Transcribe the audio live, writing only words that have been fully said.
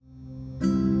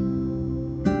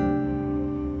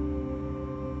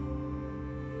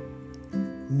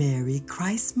Merry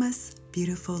Christmas,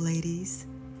 beautiful ladies.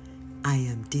 I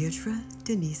am Deirdre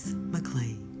Denise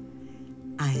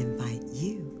McLean. I invite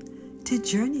you to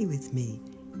journey with me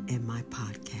in my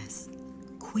podcast,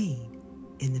 Queen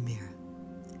in the Mirror.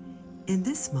 In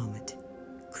this moment,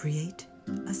 create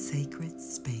a sacred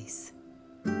space.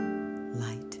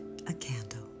 Light a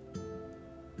candle.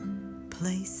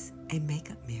 Place a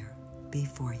makeup mirror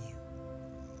before you.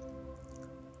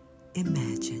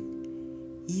 Imagine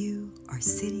you are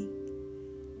sitting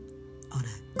on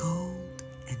a gold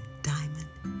and diamond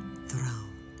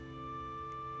throne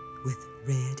with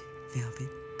red velvet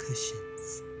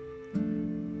cushions.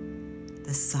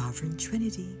 The Sovereign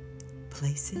Trinity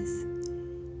places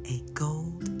a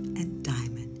gold and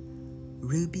diamond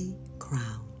ruby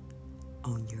crown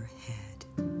on your head.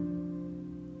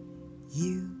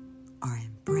 You are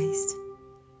embraced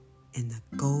in the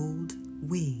gold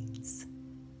wings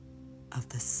of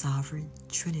the Sovereign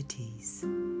Trinity's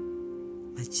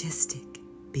majestic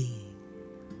being.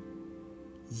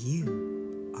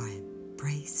 You are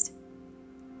embraced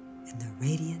in the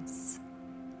radiance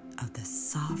of the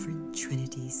Sovereign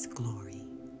Trinity's glory.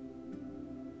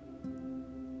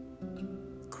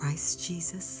 Christ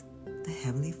Jesus, the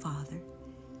Heavenly Father,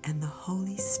 and the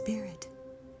Holy Spirit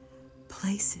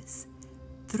places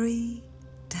 3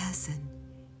 dozen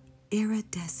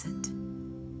iridescent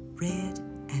red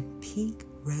and pink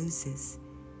roses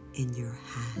in your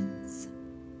hands.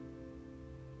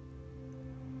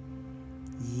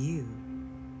 You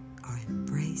are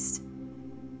embraced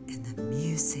in the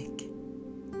music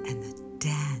and the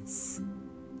dance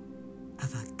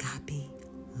of agape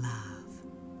love.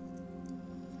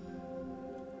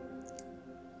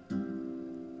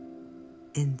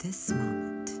 In this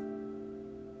moment,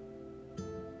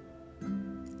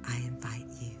 I invite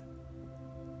you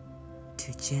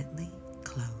to gently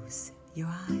close your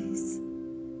eyes.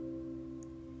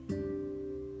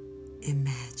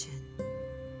 Imagine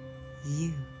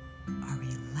you are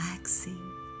relaxing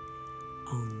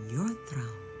on your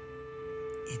throne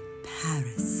in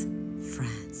Paris,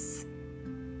 France.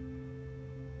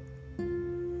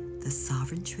 The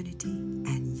Sovereign Trinity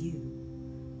and you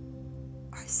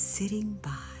are sitting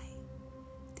by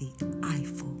the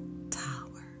Eiffel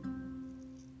Tower.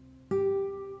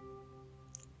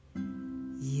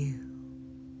 You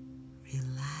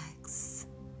relax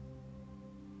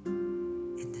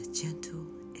in the gentle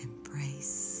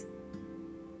embrace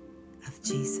of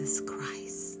Jesus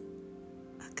Christ,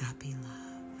 agape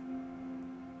love.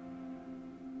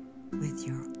 With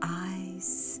your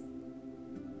eyes,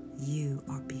 you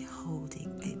are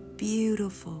beholding a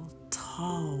beautiful,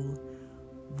 tall,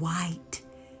 white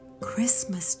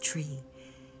Christmas tree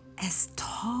as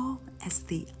tall as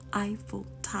the Eiffel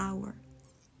Tower.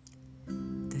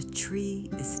 The tree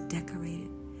is decorated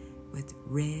with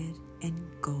red and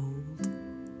gold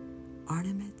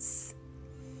ornaments.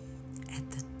 At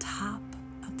the top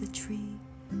of the tree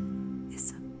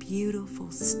is a beautiful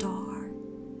star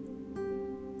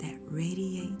that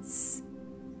radiates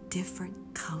different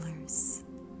colors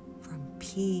from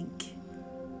pink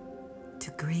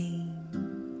to green,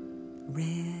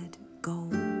 red,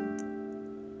 gold,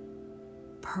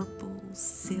 purple,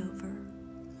 silver.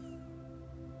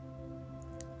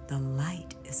 The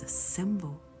light is a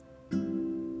symbol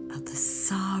of the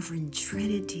Sovereign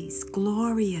Trinity's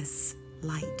glorious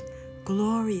light,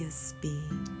 glorious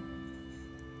being.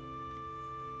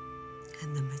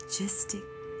 And the majestic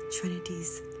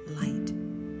Trinity's light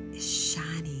is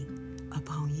shining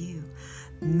upon you,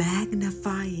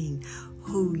 magnifying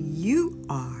who you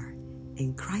are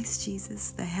in Christ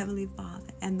Jesus, the Heavenly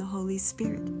Father, and the Holy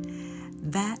Spirit.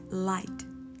 That light,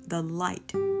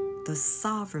 the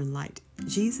sovereign light,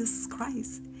 Jesus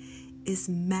Christ, is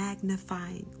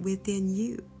magnifying within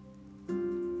you,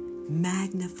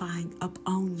 magnifying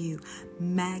upon you,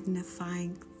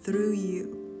 magnifying through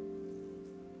you.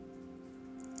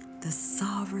 The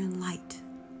sovereign light,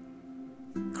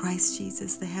 Christ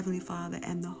Jesus, the Heavenly Father,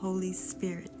 and the Holy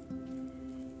Spirit,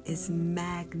 is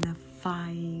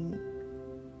magnifying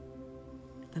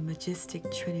the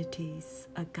majestic Trinity's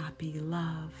agape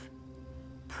love,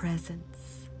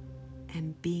 presence,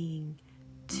 and being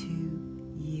to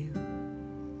you.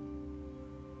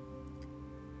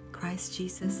 Christ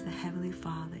Jesus, the Heavenly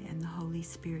Father, and the Holy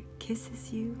Spirit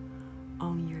kisses you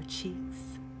on your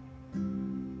cheeks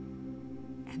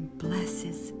and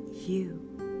blesses you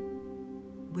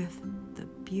with the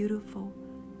beautiful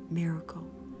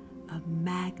miracle of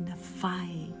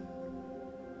magnifying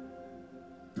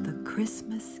the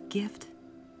Christmas gift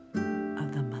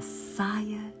of the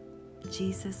Messiah,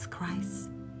 Jesus Christ,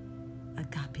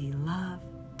 agape love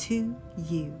to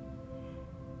you,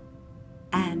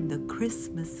 and the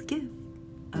Christmas gift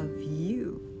of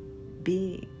you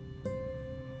being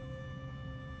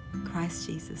Christ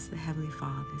Jesus, the Heavenly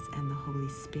Father's, and the Holy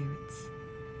Spirit's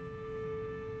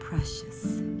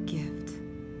precious gift.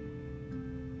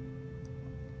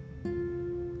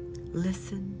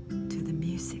 Listen to the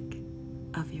music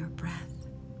of your breath.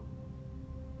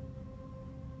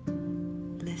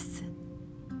 Listen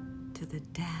to the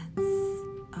dance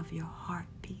of your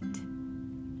heartbeat.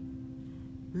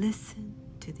 Listen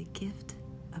to the gift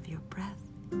of your breath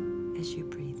as you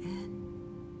breathe in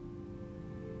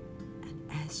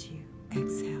and as you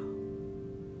exhale.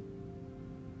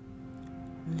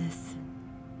 Listen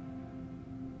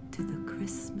to the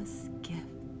Christmas gift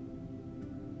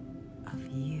of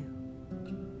you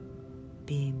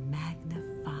being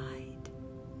magnified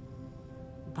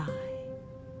by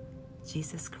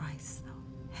Jesus Christ, the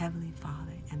Heavenly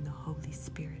Father, and the Holy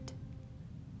Spirit,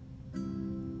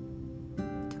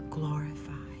 to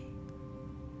glorify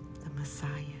the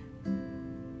Messiah.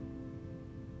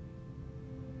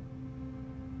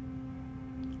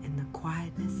 In the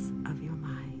quietness of your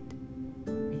mind,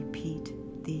 repeat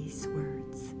these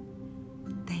words.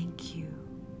 Thank you,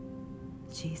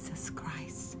 Jesus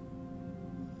Christ,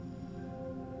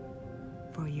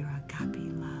 for your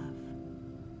agape love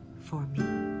for me.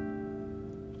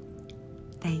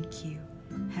 Thank you,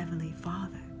 Heavenly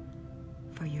Father,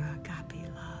 for your agape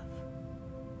love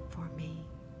for me.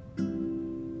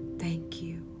 Thank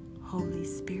you, Holy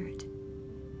Spirit,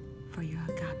 for your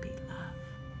agape love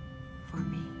for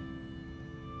me.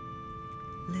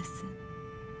 Listen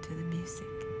to the music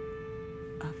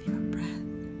of your breath.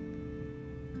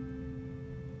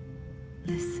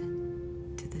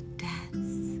 Listen to the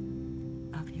dance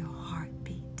of your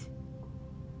heartbeat.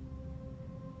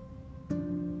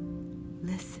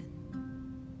 Listen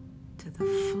to the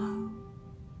flow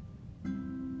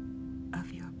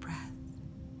of your breath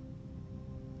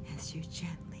as you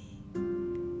gently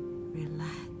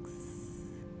relax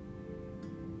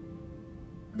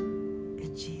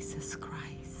in Jesus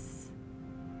Christ,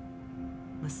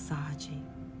 massaging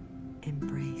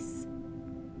embrace.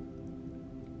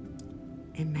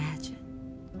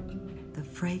 Imagine the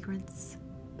fragrance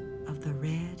of the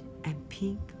red and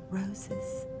pink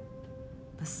roses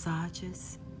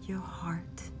massages your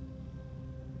heart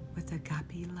with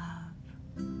agape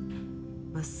love,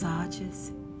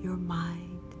 massages your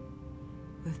mind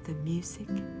with the music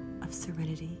of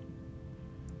serenity,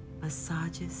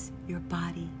 massages your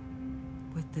body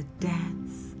with the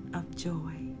dance of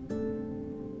joy.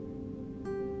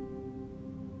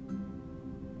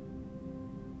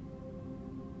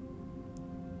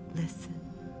 Listen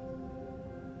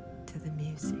to the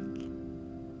music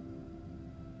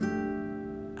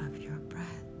of your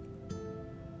breath.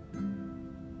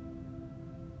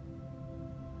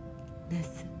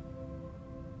 Listen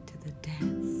to the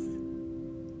dance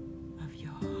of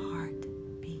your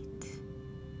heartbeat,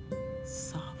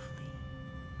 softly,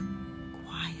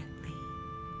 quietly,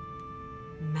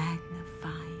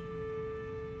 magnifying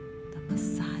the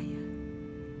Messiah,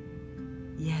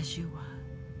 Yeshua,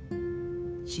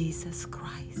 Jesus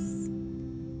Christ,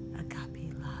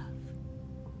 agape love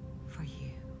for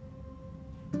you.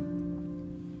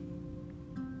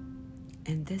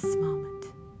 In this moment,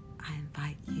 I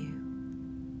invite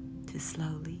you to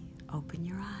slowly open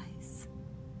your eyes.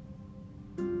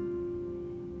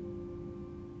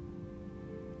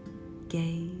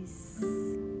 Gaze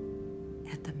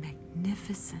at the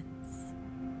magnificence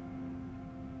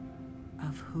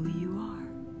of who you are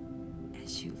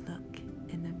as you look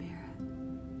in the mirror.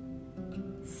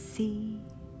 See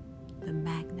the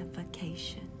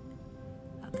magnification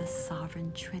of the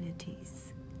Sovereign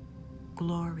Trinity's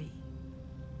glory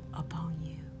upon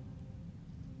you.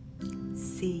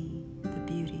 See the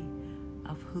beauty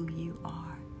of who you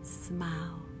are.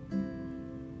 Smile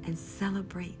and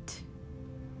celebrate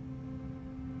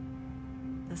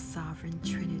the Sovereign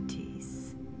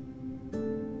Trinity's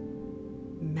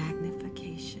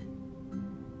magnification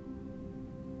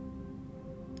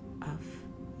of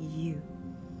you,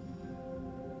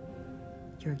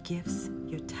 your gifts,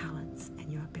 your talents,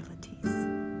 and your abilities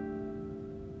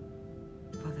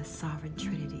for the Sovereign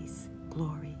Trinity's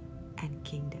glory and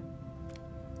kingdom.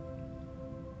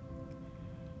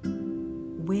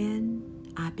 When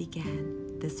I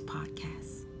began this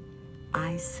podcast,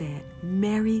 I said,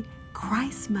 Merry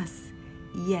Christmas.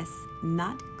 Yes,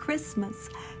 not Christmas,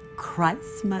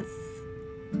 Christmas.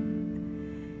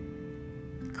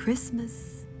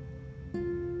 Christmas.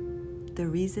 The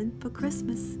reason for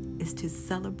Christmas is to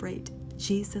celebrate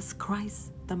Jesus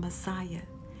Christ, the Messiah,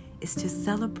 is to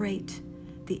celebrate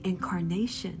the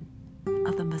incarnation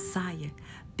of the Messiah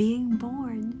being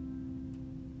born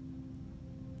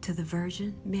to the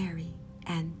Virgin Mary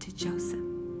and to Joseph.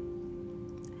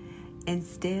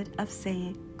 Instead of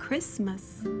saying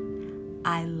Christmas,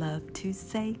 I love to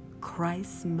say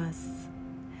Christmas.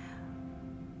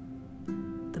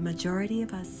 The majority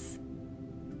of us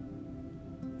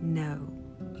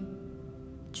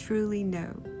truly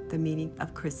know the meaning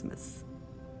of Christmas,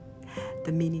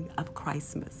 the meaning of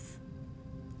Christmas.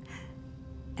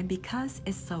 And because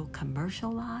it's so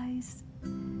commercialized,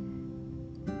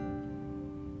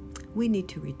 we need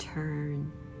to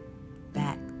return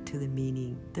back to the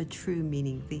meaning, the true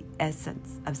meaning, the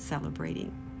essence of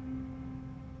celebrating.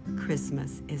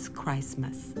 Christmas is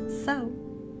Christmas. So,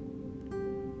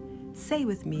 say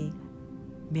with me,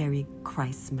 Merry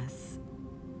Christmas.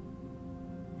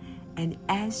 And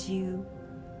as you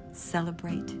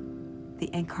celebrate the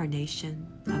incarnation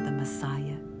of the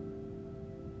Messiah,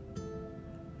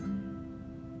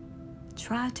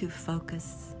 try to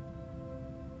focus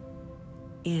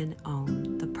in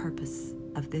on the purpose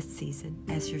of this season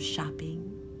as you're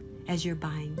shopping, as you're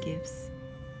buying gifts.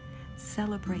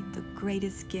 Celebrate the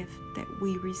greatest gift that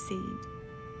we received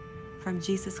from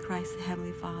Jesus Christ, the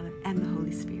Heavenly Father, and the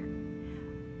Holy Spirit.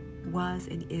 Was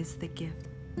and is the gift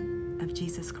of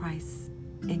Jesus Christ's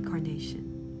incarnation.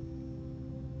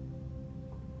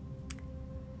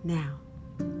 Now,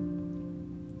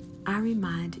 I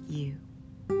remind you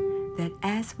that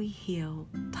as we heal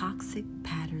toxic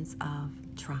patterns of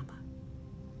trauma,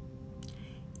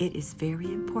 it is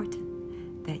very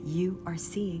important that you are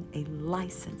seeing a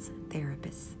licensed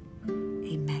therapist,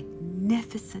 a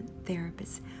magnificent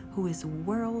therapist who is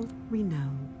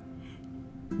world-renowned.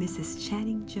 Mrs.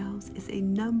 Channing Jones is a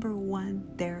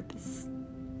 #1 therapist.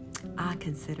 I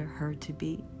consider her to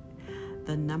be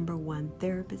the #1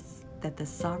 therapist that the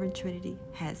Sovereign Trinity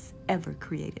has ever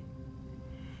created.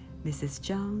 Mrs.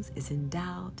 Jones is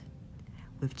endowed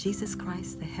with Jesus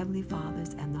Christ, the Heavenly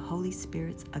Father's, and the Holy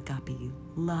Spirit's agape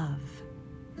love.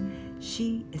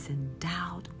 She is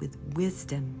endowed with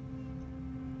wisdom.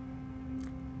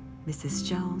 Mrs.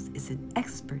 Jones is an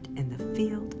expert in the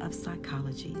field of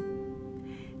psychology.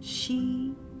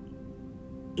 She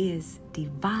is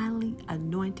divinely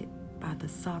anointed by the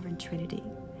Sovereign Trinity.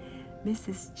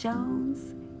 Mrs.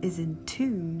 Jones is in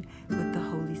tune with the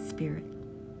Holy Spirit.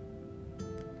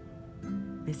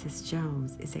 Mrs.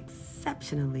 Jones is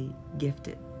exceptionally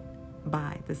gifted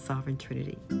by the Sovereign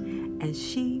Trinity, and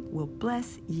she will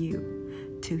bless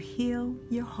you to heal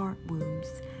your heart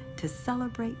wounds, to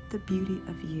celebrate the beauty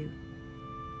of you.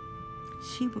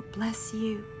 She will bless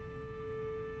you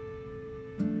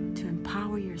to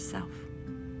empower yourself.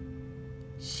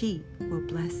 She will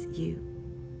bless you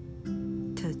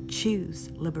to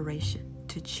choose liberation,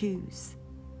 to choose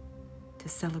to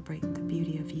celebrate the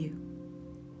beauty of you.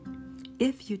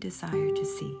 If you desire to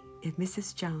see if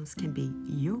Mrs. Jones can be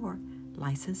your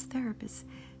licensed therapist,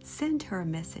 send her a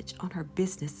message on her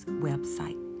business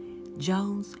website,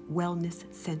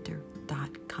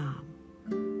 joneswellnesscenter.com.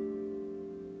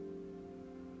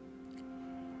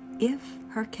 If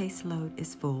her caseload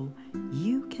is full,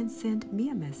 you can send me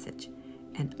a message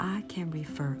and I can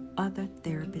refer other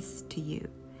therapists to you.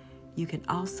 You can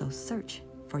also search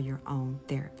for your own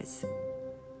therapist.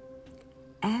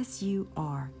 As you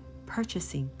are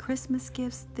purchasing Christmas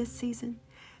gifts this season,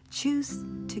 choose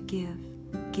to give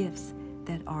gifts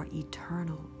that are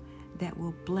eternal, that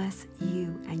will bless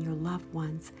you and your loved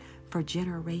ones for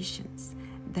generations,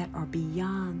 that are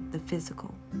beyond the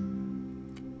physical.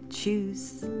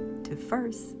 Choose to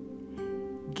first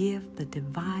give the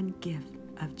divine gift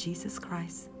of Jesus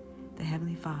Christ, the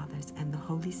Heavenly Father's, and the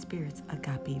Holy Spirit's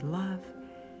agape love,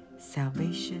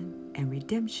 salvation, and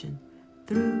redemption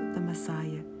through the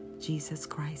Messiah, Jesus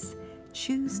Christ.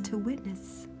 Choose to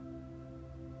witness.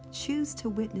 Choose to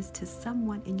witness to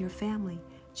someone in your family.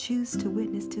 Choose to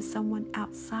witness to someone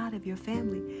outside of your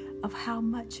family of how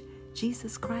much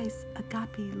Jesus Christ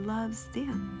agape loves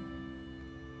them,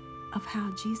 of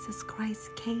how Jesus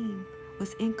Christ came,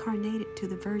 was incarnated to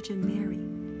the Virgin Mary,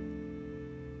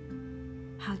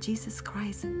 how Jesus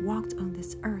Christ walked on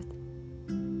this earth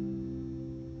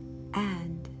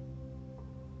and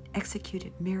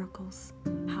executed miracles,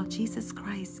 how Jesus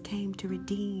Christ came to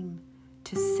redeem,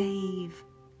 to save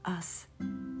us.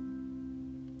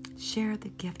 Share the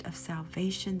gift of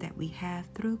salvation that we have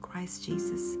through Christ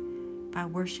Jesus by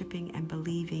worshiping and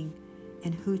believing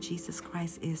in who Jesus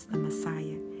Christ is, the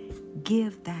Messiah.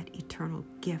 Give that eternal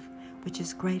gift, which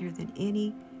is greater than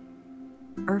any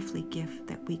earthly gift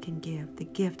that we can give, the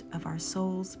gift of our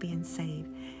souls being saved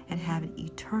and having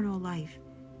eternal life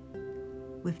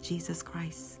with Jesus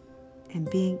Christ and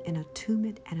being in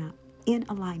attunement and in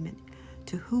alignment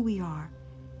to who we are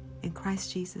in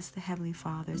Christ Jesus, the Heavenly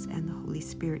Fathers, and the Holy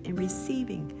Spirit, in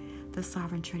receiving the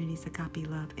Sovereign Trinity's agape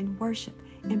love, in worship,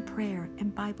 in prayer, in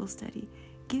Bible study.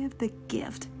 Give the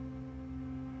gift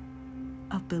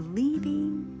of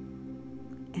believing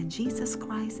in Jesus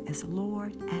Christ as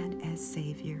Lord and as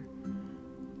Savior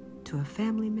to a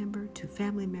family member, to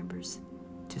family members,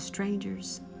 to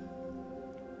strangers,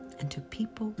 and to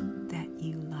people that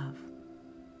you love.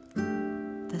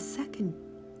 The second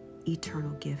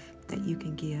eternal gift that you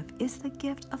can give is the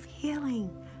gift of healing.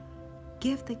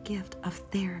 Give the gift of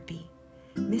therapy.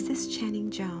 Mrs.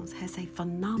 Channing Jones has a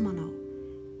phenomenal,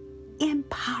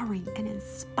 empowering, and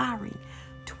inspiring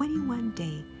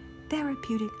 21-day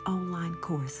therapeutic online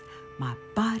course, My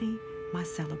Body, My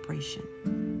Celebration.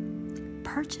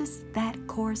 Purchase that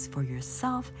course for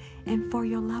yourself and for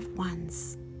your loved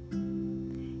ones.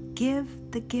 Give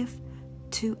the gift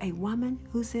to a woman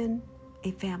who's in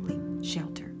a family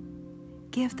shelter.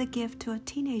 Give the gift to a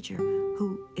teenager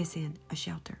who is in a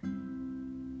shelter.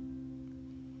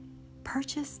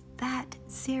 Purchase that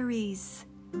series.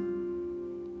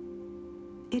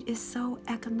 It is so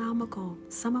economical.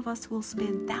 Some of us will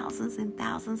spend thousands and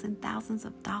thousands and thousands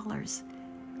of dollars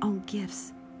on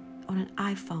gifts, on an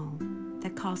iPhone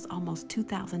that costs almost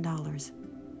 $2,000,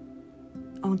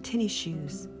 on tennis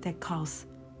shoes that cost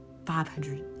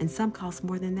 $500, and some cost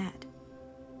more than that.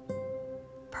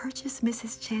 Purchase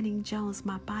Mrs. Channing Jones'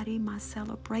 My Body, My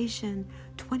Celebration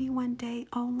 21-day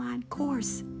online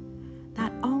course.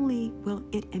 Not only will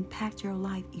it impact your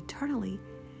life eternally,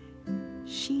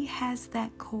 she has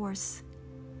that course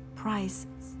priced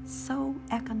so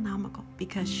economical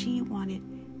because she wanted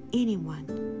anyone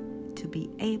to be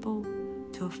able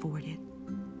to afford it.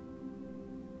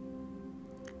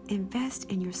 Invest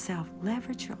in yourself.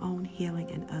 Leverage your own healing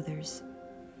and others.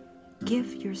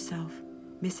 Give yourself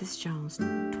Mrs. Jones'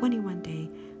 21-day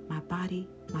My Body,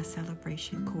 My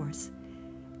Celebration course.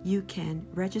 You can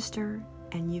register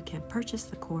and you can purchase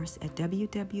the course at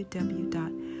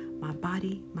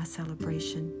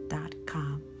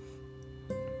www.mybodymycelebration.com.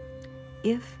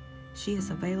 If she is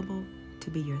available to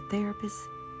be your therapist,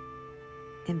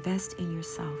 invest in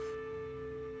yourself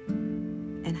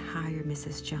and hire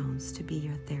Mrs. Jones to be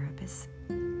your therapist.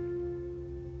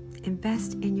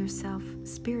 Invest in yourself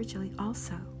spiritually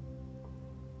also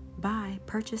by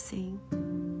purchasing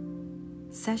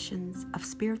sessions of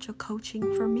spiritual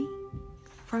coaching for me.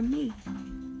 For me,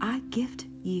 I gift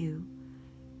you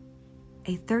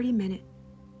a 30-minute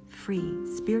free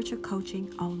spiritual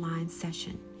coaching online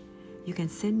session. You can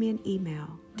send me an email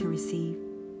to receive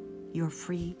your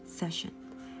free session.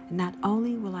 Not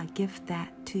only will I gift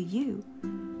that to you,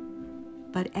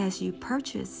 but as you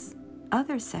purchase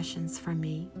other sessions from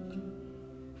me,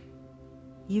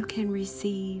 you can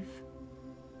receive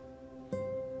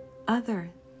other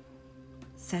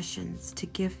sessions to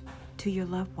give to your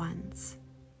loved ones.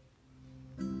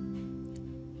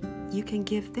 You can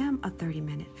give them a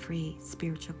 30-minute free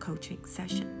spiritual coaching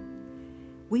session.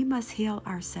 We must heal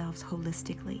ourselves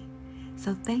holistically.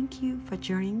 So thank you for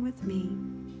journeying with me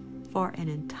for an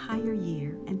entire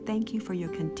year, and thank you for your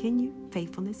continued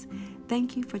faithfulness.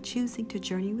 Thank you for choosing to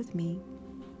journey with me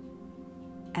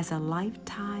as a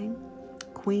lifetime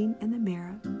Queen in the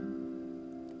Mirror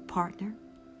partner.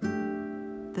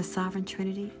 The Sovereign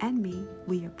Trinity and me,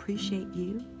 we appreciate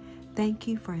you. Thank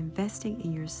you for investing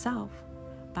in yourself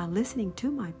by listening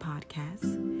to my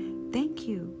podcast. Thank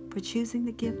you for choosing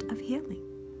the gift of healing.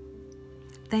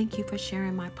 Thank you for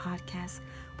sharing my podcast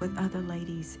with other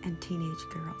ladies and teenage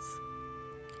girls.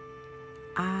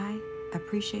 I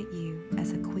appreciate you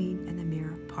as a Queen in the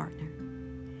Mirror partner.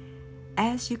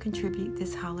 As you contribute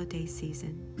this holiday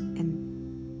season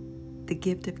in the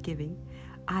gift of giving,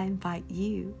 I invite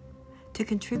you to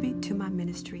contribute to my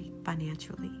ministry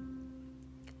financially.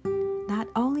 Not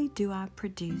only do I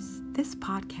produce this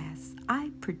podcast,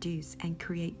 I produce and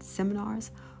create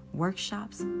seminars,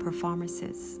 workshops,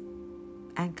 performances,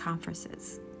 and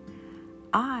conferences.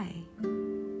 I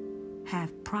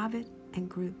have private and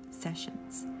group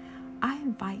sessions. I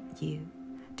invite you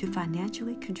to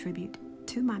financially contribute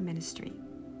to my ministry.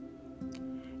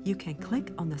 You can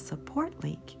click on the support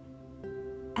link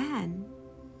and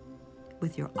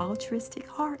with your altruistic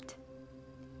heart,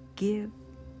 give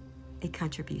a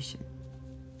contribution.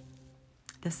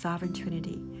 The Sovereign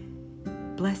Trinity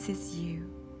blesses you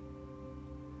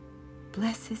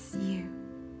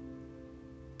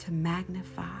to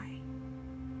magnify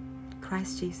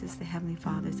Christ Jesus, the Heavenly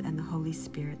Father's, and the Holy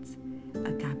Spirit's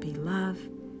agape love,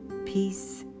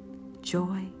 peace,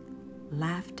 joy,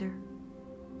 laughter,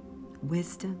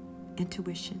 wisdom,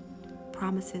 intuition,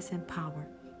 promises, and power.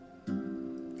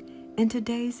 In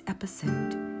today's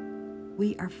episode,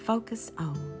 we are focused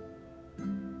on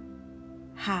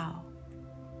how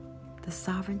the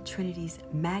Sovereign Trinity's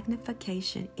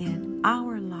magnification in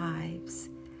our lives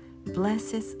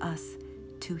blesses us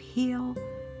to heal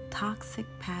toxic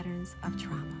patterns of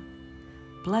trauma,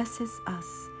 blesses us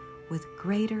with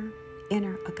greater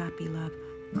inner agape love,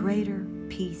 greater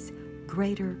peace,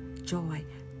 greater joy,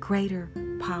 greater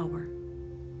power.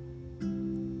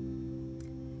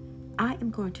 I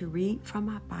am going to read from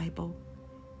my Bible,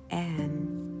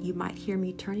 and you might hear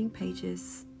me turning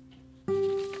pages.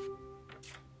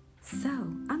 So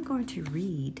I'm going to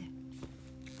read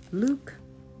Luke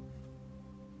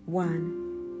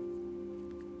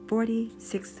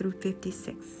 1:46 through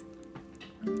 56.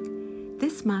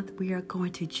 This month we are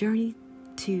going to journey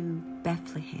to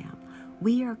Bethlehem.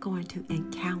 We are going to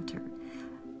encounter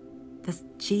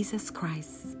Jesus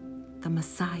Christ, the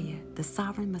Messiah, the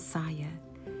sovereign Messiah,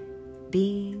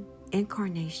 being,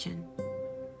 incarnation,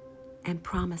 and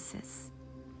promises.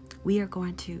 We are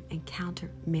going to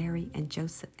encounter Mary and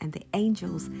Joseph and the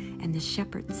angels and the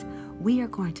shepherds. We are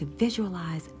going to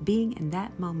visualize being in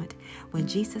that moment when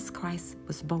Jesus Christ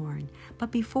was born. But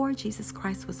before Jesus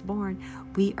Christ was born,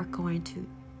 we are going to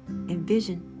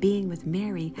envision being with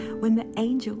Mary when the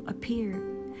angel appeared.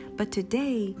 But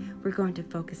today, we're going to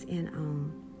focus in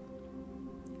on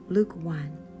Luke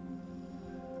 1.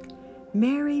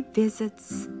 Mary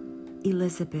visits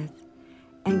Elizabeth,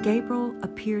 and Gabriel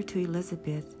appeared to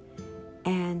Elizabeth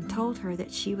and told her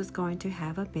that she was going to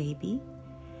have a baby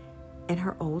in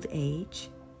her old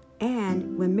age.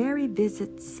 And when Mary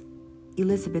visits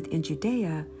Elizabeth in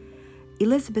Judea,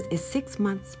 Elizabeth is 6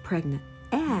 months pregnant.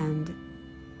 And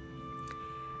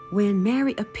when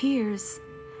Mary appears,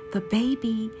 the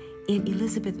baby in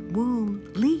Elizabeth's womb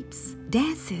leaps,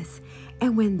 dances.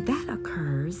 And when that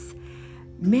occurs,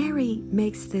 Mary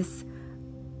makes this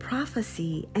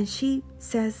prophecy, and she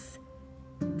says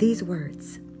these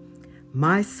words: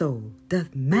 "My soul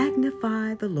doth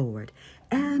magnify the Lord,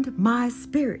 and my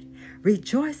spirit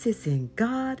rejoices in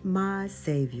God my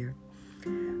Savior.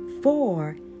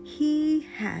 For he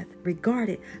hath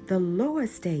regarded the low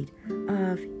estate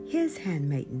of his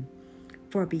handmaiden.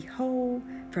 For behold,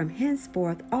 from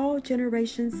henceforth all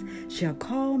generations shall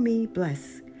call me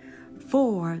blessed.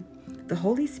 For the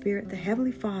Holy Spirit, the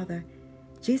Heavenly Father,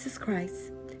 Jesus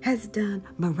Christ, has done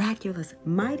miraculous,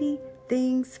 mighty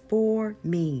things for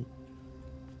me.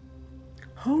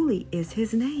 Holy is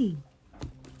his name.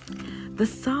 The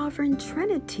Sovereign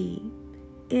Trinity,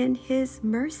 in his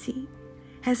mercy,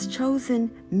 has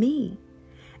chosen me."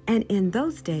 And in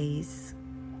those days,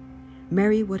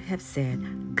 Mary would have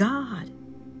said, "God,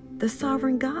 the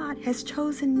sovereign God, has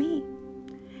chosen me,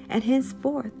 and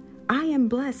henceforth I am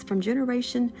blessed from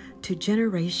generation to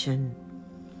generation.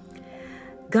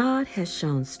 God has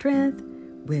shown strength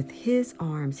with his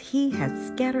arms. He hath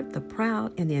scattered the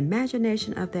proud in the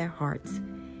imagination of their hearts.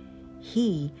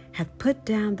 He hath put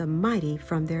down the mighty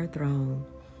from their throne,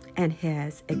 and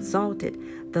has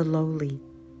exalted the lowly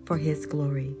for his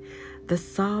glory. The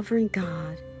sovereign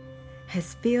God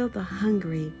has filled the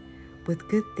hungry with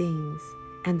good things,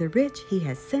 and the rich he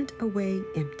has sent away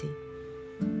empty.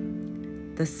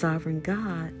 The sovereign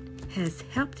God has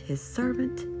helped his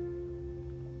servant,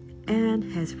 and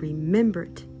has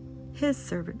remembered his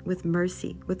servant with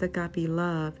mercy, with agape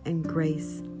love and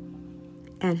grace,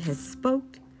 and has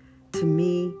spoke to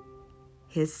me,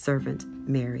 his servant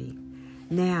Mary."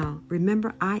 Now,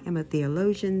 remember, I am a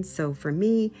theologian, so for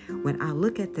me, when I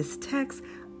look at this text,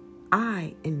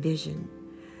 I envision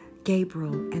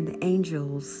Gabriel and the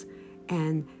angels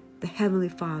and the Heavenly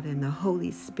Father and the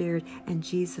Holy Spirit and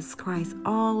Jesus Christ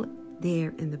all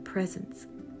there in the presence.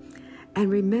 And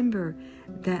remember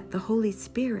that the Holy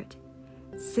Spirit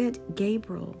sent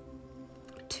Gabriel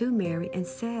to Mary and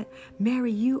said,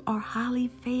 "Mary, you are highly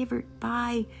favored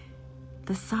by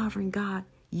the sovereign God.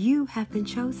 You have been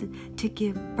chosen to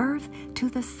give birth to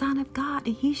the Son of God,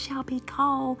 and he shall be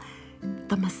called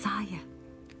the Messiah,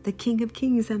 the King of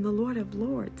Kings and the Lord of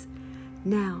Lords."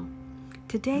 Now,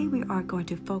 today we are going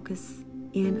to focus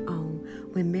in on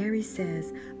when Mary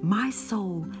says, "My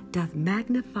soul doth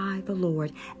magnify the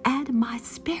Lord, and my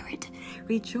spirit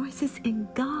rejoices in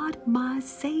God my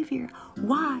Savior."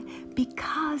 Why?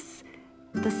 Because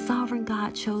the sovereign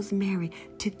God chose Mary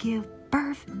to give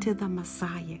birth to the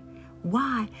Messiah.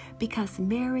 Why? Because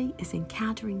Mary is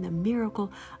encountering the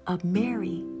miracle of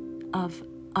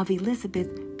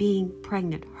Elizabeth being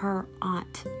pregnant, her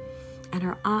aunt. And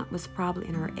her aunt was probably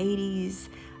in her 80s.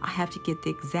 I have to get the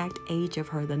exact age of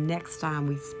her the next time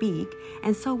we speak.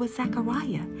 And so was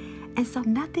Zechariah. And so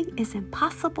nothing is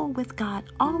impossible with God.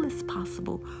 All is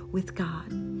possible with God.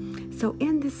 So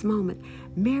in this moment,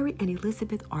 Mary and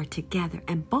Elizabeth are together,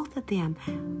 and both of them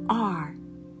are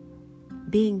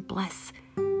being blessed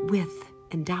with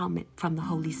endowment from the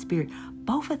Holy Spirit.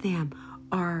 Both of them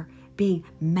are being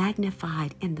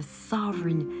magnified in the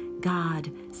sovereign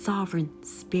God, sovereign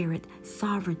Spirit,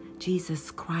 sovereign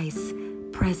Jesus Christ's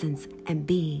presence and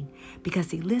being.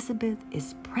 Because Elizabeth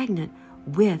is pregnant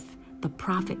with the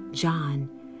prophet John.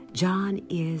 John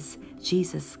is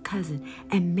Jesus' cousin.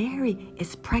 And Mary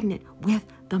is pregnant with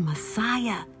the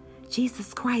Messiah,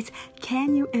 Jesus Christ.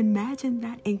 Can you imagine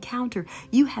that encounter?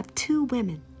 You have two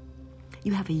women.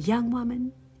 You have a young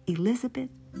woman, Elizabeth.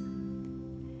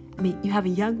 You have a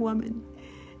young woman,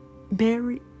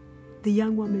 Mary, the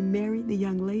young woman, Mary, the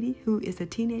young lady who is a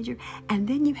teenager. And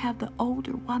then you have the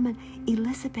older woman,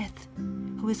 Elizabeth,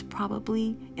 who is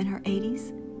probably in her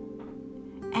 80s.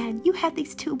 And you have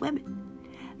these two women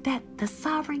that the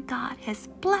sovereign God has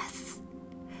blessed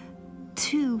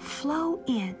to flow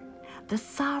in the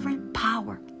sovereign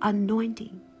power,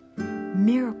 anointing,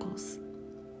 miracles.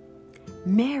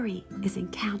 Mary is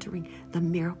encountering the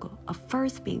miracle of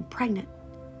first being pregnant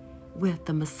with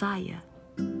the Messiah.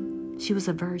 She was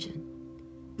a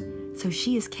virgin, so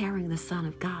she is carrying the Son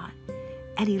of God.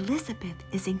 And Elizabeth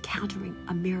is encountering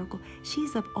a miracle.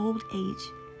 She's of old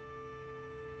age,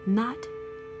 not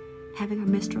having her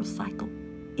menstrual cycle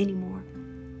anymore,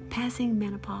 passing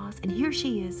menopause, and here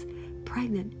she is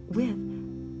pregnant with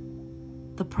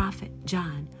the prophet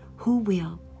John, who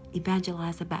will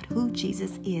evangelize about who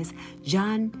Jesus is.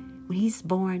 John, when he's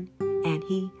born and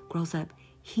he grows up,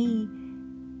 he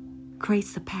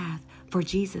creates the path for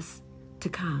Jesus to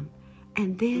come.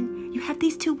 And then you have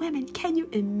these two women. Can you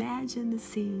imagine the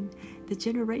scene, the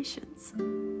generations?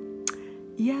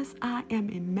 Yes, I am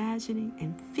imagining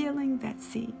and feeling that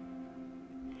scene.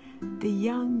 The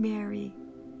young Mary,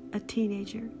 a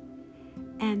teenager,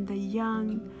 and the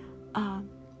young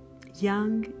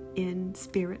in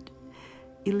spirit,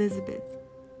 Elizabeth,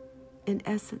 in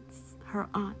essence, her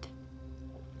aunt.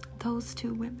 Those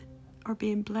two women are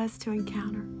being blessed to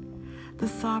encounter the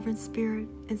sovereign Spirit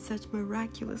in such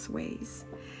miraculous ways.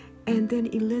 And then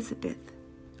Elizabeth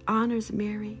honors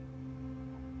Mary.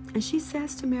 And she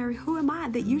says to Mary, "Who am I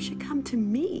that you should come to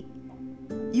me?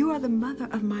 You are the mother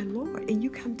of my Lord, and you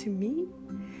come to me?"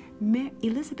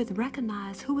 Elizabeth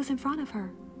recognized who was in front of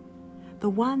her. The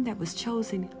one that was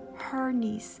chosen, her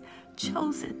niece,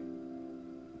 chosen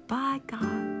by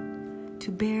God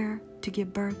to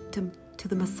give birth to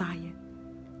the Messiah,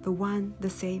 the one, the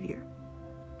Savior.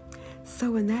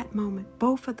 So in that moment,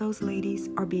 both of those ladies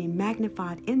are being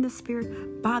magnified in the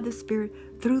Spirit, by the Spirit,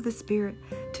 through the Spirit,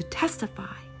 to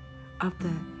testify of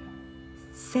the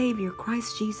Savior,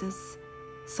 Christ Jesus,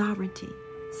 sovereignty,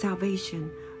 salvation,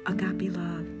 agape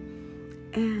love.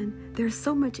 And there's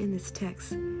so much in this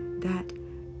text that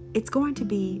it's going to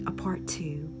be a part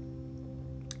 2.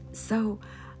 So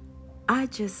I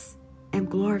just am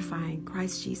glorifying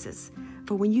Christ Jesus.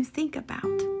 For when you think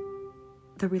about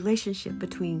the relationship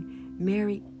between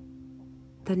Mary,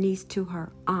 the niece, to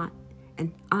her aunt,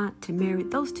 and aunt to Mary,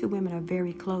 those two women are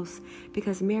very close,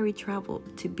 because Mary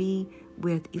traveled to be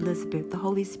with Elizabeth. The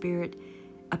Holy Spirit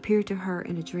appeared to her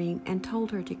in a dream and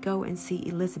told her to go and see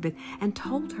Elizabeth, and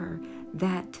told her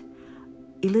that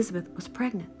Elizabeth was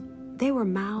pregnant. They were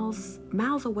miles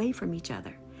away from each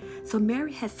other. So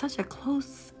Mary had such a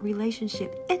close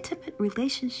relationship, intimate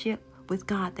relationship with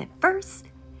God, that first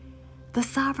the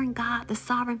sovereign God, the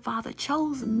sovereign Father,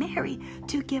 chose Mary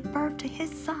to give birth to his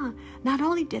son. Not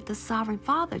only did the sovereign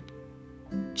Father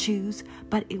choose,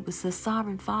 but it was the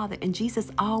sovereign Father. And Jesus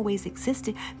always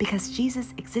existed because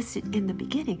Jesus existed in the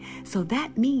beginning. So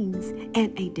that means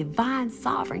in a divine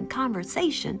sovereign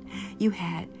conversation, you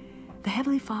had the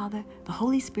Heavenly Father, the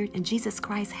Holy Spirit, and Jesus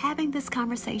Christ having this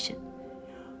conversation.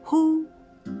 Who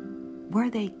were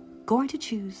they going to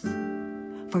choose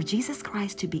for Jesus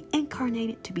Christ to be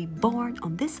incarnated, to be born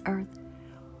on this earth?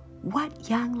 What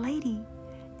young lady?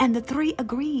 And the three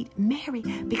agreed, Mary,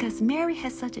 because Mary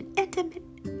has such an intimate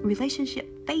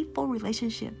relationship, faithful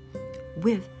relationship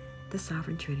with the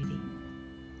Sovereign Trinity.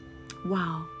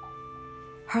 Wow.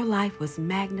 Her life was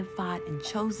magnified and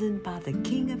chosen by the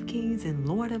King of Kings and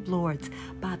Lord of Lords,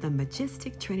 by the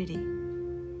majestic Trinity.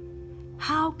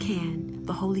 How can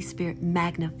the Holy Spirit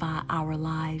magnify our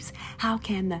lives? How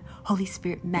can the Holy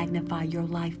Spirit magnify your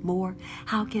life more?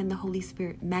 How can the Holy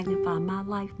Spirit magnify my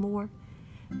life more?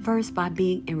 First, by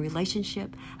being in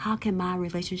relationship. How can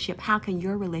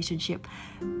your relationship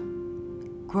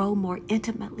grow more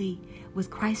intimately with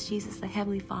Christ Jesus, the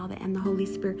Heavenly Father, and the Holy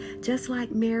Spirit? Just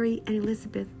like Mary and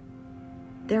Elizabeth,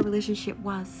 their relationship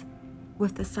was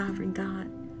with the sovereign God.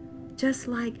 Just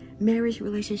like Mary's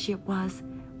relationship was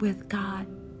with God,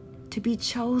 to be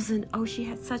chosen. Oh, she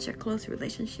had such a close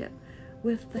relationship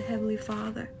with the Heavenly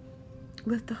Father.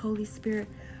 with the Holy Spirit,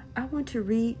 I want to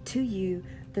read to you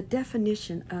the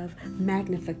definition of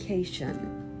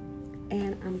magnification.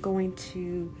 And I'm going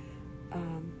to,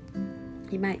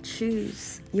 you might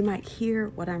hear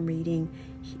what I'm reading.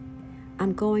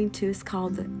 It's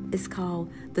called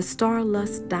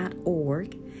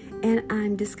thestarlust.org, and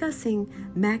I'm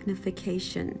discussing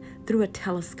magnification through a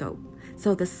telescope.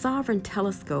 So the sovereign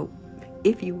telescope,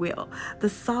 if you will, the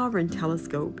sovereign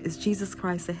telescope is Jesus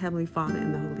Christ, the Heavenly Father,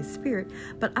 and the Holy Spirit.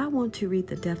 But I want to read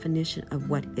the definition of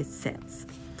what it says.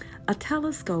 A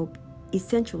telescope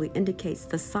essentially indicates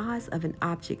the size of an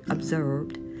object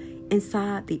observed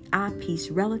inside the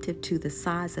eyepiece relative to the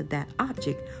size of that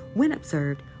object when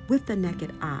observed with the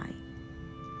naked eye.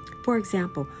 For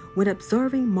example, when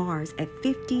observing Mars at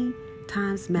 50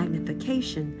 times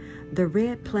magnification, the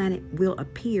red planet will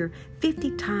appear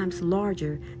 50 times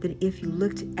larger than if you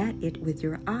looked at it with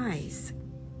your eyes.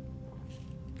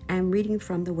 I'm reading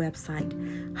from the website.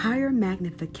 Higher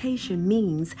magnification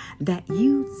means that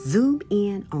you zoom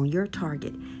in on your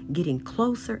target, getting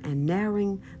closer and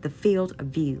narrowing the field of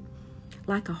view.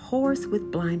 Like a horse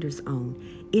with blinders on,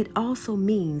 it also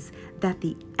means that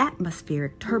the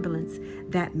atmospheric turbulence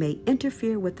that may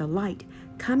interfere with the light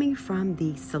coming from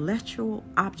the celestial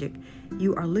object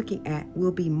you are looking at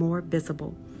will be more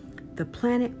visible. The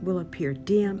planet will appear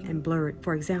dim and blurred.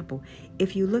 For example,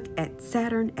 if you look at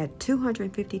Saturn at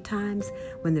 250 times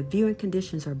when the viewing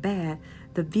conditions are bad,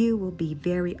 the view will be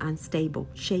very unstable,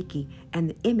 shaky, and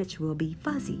the image will be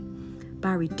fuzzy.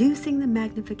 By reducing the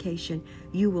magnification,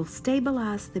 you will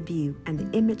stabilize the view and the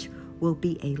image will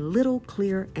be a little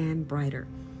clearer and brighter.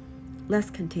 Let's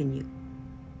continue.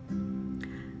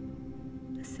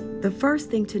 The first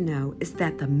thing to know is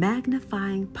that the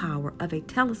magnifying power of a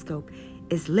telescope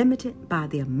is limited by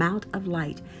the amount of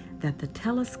light that the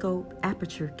telescope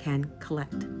aperture can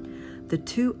collect. The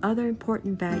two other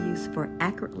important values for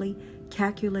accurately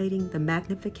calculating the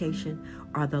magnification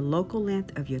are the local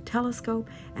length of your telescope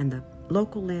and the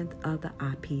local length of the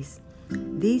eyepiece.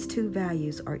 These two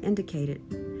values are indicated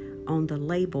on the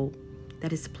label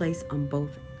that is placed on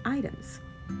both items.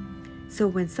 So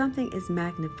when something is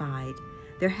magnified,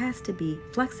 there has to be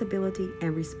flexibility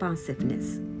and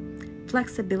responsiveness.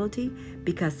 Flexibility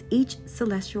because each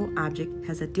celestial object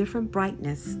has a different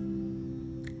brightness,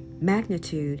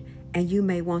 magnitude, and you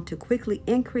may want to quickly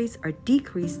increase or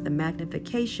decrease the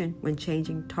magnification when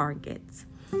changing targets.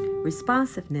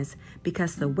 Responsiveness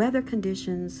because the weather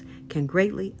conditions can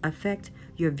greatly affect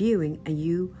your viewing and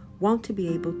you want to be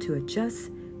able to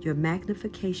adjust your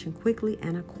magnification quickly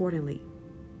and accordingly.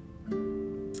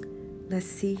 Let's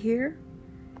see here.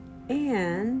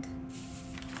 And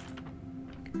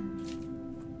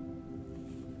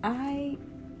I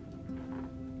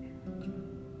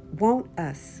want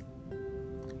us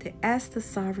to ask the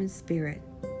Sovereign Spirit,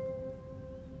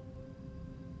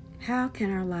 how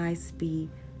can our lives be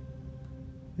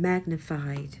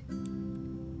magnified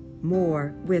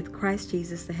more with Christ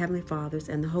Jesus, the Heavenly Father's,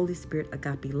 and the Holy Spirit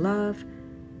agape love,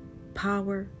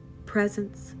 power,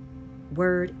 presence,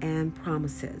 word, and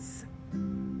promises?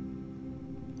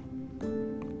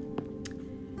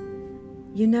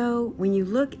 You know, when you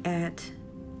look at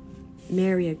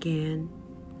Mary again,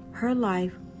 her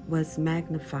life was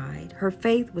magnified. Her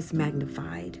faith was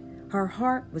magnified. Her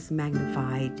heart was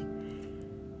magnified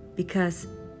because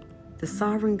the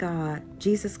sovereign God,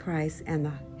 Jesus Christ, and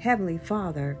the Heavenly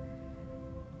Father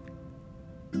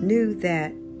knew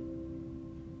that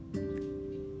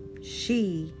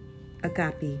she,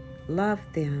 agape,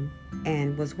 loved them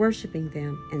and was worshiping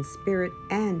them in spirit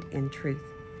and in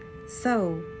truth.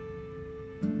 So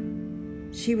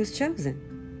she was chosen.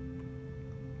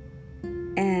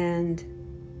 And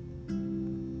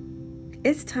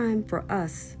it's time for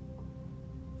us,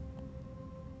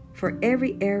 for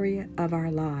every area of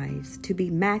our lives, to be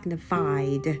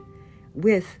magnified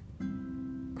with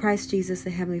Christ Jesus, the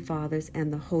Heavenly Father's,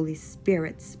 and the Holy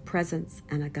Spirit's presence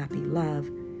and agape love,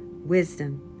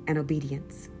 wisdom, and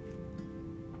obedience.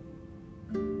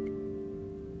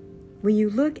 When you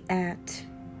look at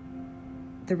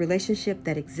the relationship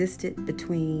that existed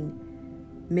between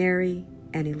Mary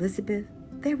and Elizabeth,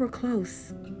 they were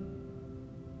close.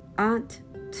 Aunt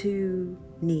to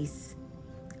niece.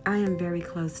 I am very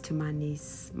close to my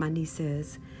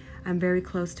nieces. I'm very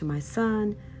close to my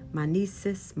son, my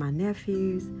nieces, my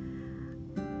nephews.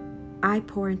 I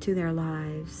pour into their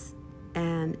lives.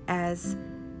 And as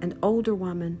an older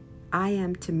woman, I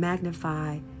am to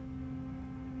magnify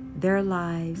their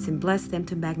lives and bless them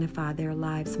to magnify their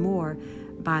lives more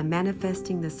by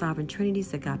manifesting the Sovereign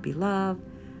Trinity's agape love,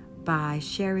 by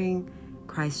sharing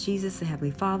Christ Jesus, the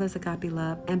Heavenly Father's agape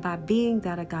love, and by being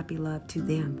that agape love to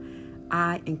them.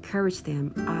 I encourage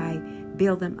them. I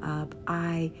build them up.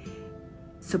 I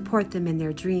support them in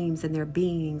their dreams and their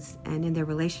beings and in their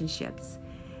relationships.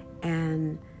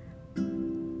 And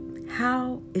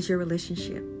how is your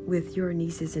relationship with your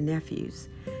nieces and nephews?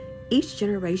 Each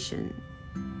generation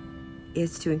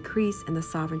is to increase in the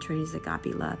sovereign Trinity's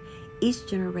agape love. Each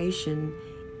generation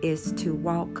is to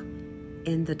walk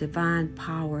in the divine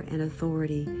power and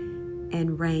authority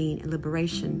and reign and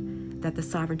liberation that the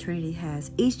sovereign Trinity has.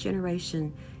 Each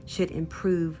generation should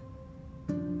improve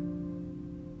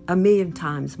 1,000,000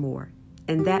 times more.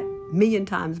 And that 1,000,000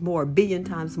 times more, billion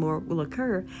times more will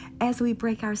occur as we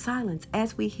break our silence,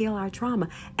 as we heal our trauma,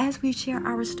 as we share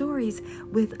our stories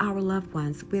with our loved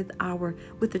ones, with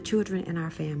the children in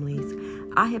our families.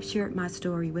 I have shared my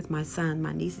story with my son,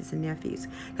 my nieces and nephews,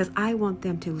 because I want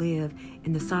them to live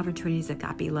in the sovereign Trinity's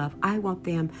agape love. I want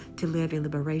them to live in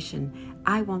liberation.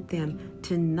 I want them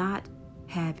to not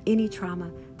have any trauma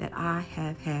that I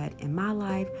have had in my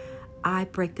life. I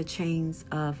break the chains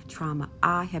of trauma.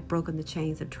 I have broken the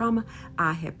chains of trauma.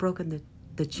 I have broken the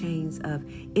chains of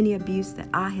any abuse that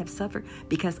I have suffered,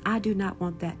 because I do not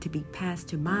want that to be passed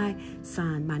to my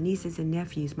son, my nieces and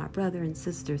nephews, my brother and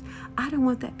sisters. I don't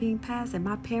want that being passed. And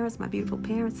my parents, my beautiful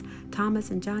parents,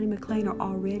 Thomas and Johnny McLean, are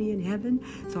already in heaven.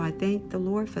 So I thank the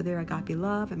Lord for their agape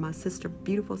love. And my sister,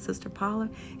 beautiful sister Paula,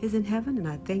 is in heaven. And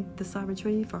I thank the Sovereign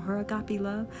Trinity for her agape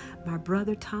love. My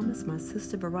brother Thomas, my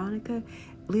sister Veronica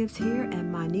lives here,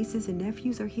 and my nieces and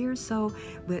nephews are here. So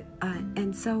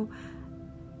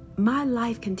my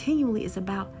life continually is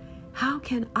about how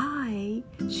can I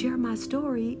share my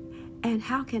story, and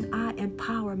how can I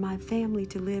empower my family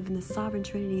to live in the sovereign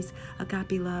Trinity's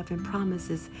agape love and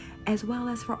promises, as well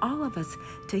as for all of us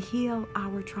to heal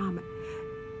our trauma.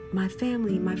 My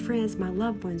family, my friends, my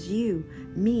loved ones, you,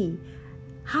 me.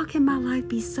 How can my life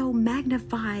be so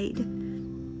magnified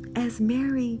as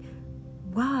Mary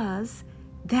was,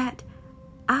 that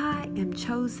I am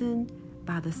chosen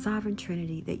by the sovereign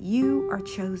Trinity, that you are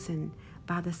chosen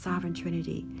by the sovereign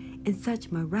Trinity in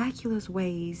such miraculous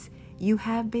ways? You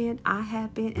have been, I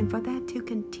have been, and for that to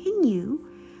continue,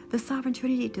 the sovereign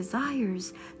Trinity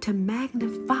desires to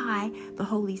magnify the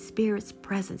Holy Spirit's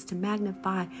presence, to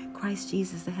magnify Christ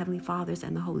Jesus, the Heavenly Father's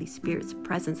and the Holy Spirit's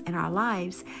presence in our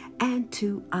lives and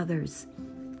to others.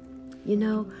 You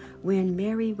know, when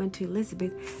Mary went to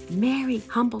Elizabeth,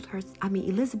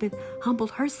 Elizabeth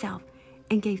humbled herself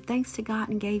and gave thanks to God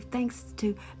and gave thanks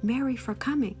to Mary for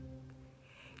coming.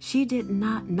 She did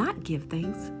not give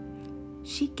thanks.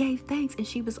 She gave thanks, and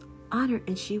she was honored,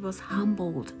 and she was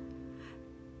humbled.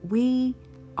 We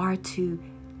are to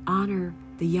honor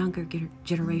the younger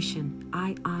generation.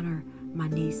 I honor my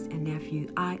niece and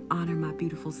nephew. I honor my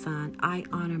beautiful son. I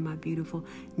honor my beautiful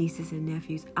nieces and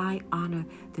nephews. I honor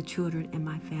the children in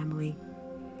my family.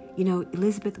 You know,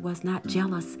 Elizabeth was not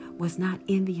jealous, was not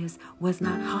envious, was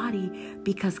not haughty,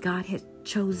 because God had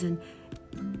chosen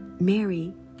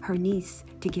Mary, her niece,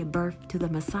 to give birth to the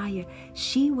Messiah.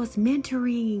 She was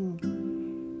mentoring.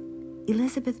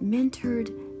 Elizabeth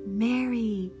mentored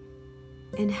Mary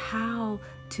in how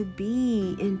to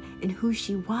be and who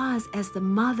she was as the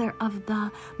mother of the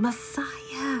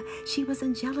Messiah. She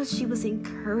wasn't jealous. She was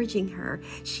encouraging her.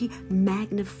 She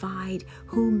magnified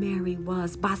who Mary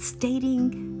was by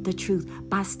stating the truth,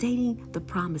 by stating the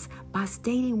promise, by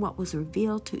stating what was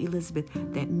revealed to Elizabeth,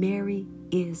 that Mary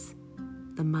is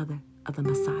the mother of the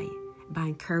Messiah, by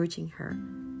encouraging her,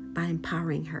 by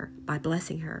empowering her, by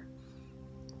blessing her.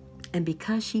 And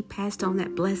because she passed on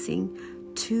that blessing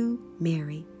to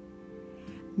Mary,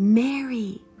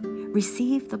 Mary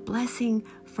received the blessing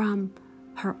from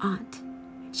her aunt.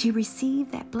 She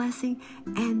received that blessing,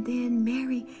 and then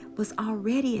Mary was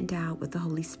already endowed with the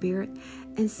Holy Spirit.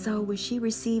 And so when she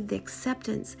received the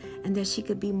acceptance, and that she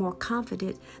could be more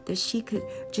confident, that she could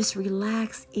just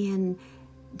relax in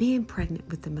being pregnant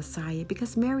with the Messiah,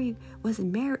 because Mary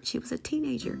wasn't married, she was a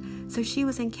teenager. So she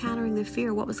was encountering the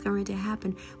fear of what was going to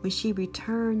happen when she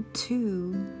returned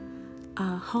to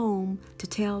home to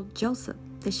tell Joseph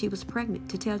that she was pregnant,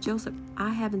 to tell Joseph, I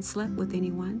haven't slept with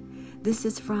anyone. This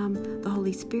is from the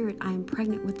Holy Spirit. I am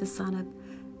pregnant with the Son of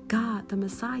God, the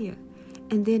Messiah.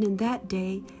 And then in that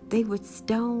day, they would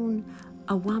stone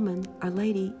a woman, a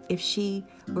lady, if she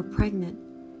were pregnant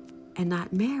and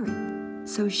not married.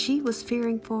 So she was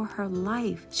fearing for her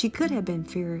life. She could have been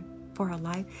fearing for her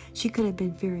life. She could have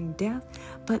been fearing death.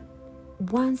 But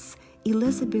once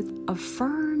Elizabeth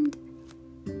affirmed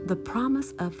the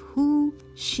promise of who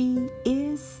she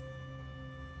is,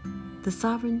 the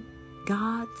sovereign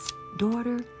God's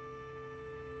daughter,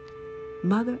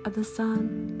 mother of the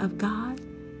Son of God,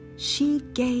 she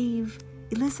gave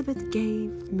Elizabeth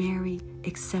gave Mary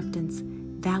acceptance,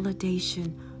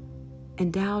 validation,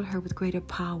 endowed her with greater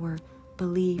power,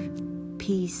 belief,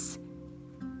 peace.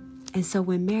 And so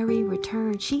when Mary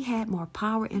returned, she had more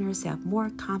power in herself, more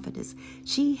confidence.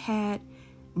 She had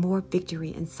more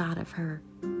victory inside of her.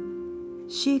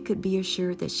 She could be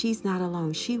assured that she's not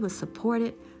alone. She was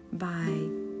supported by,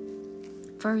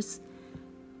 first,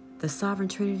 the Sovereign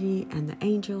Trinity and the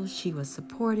angels. She was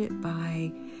supported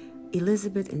by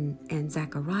Elizabeth and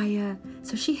Zachariah.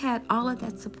 So she had all of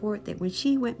that support that when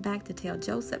she went back to tell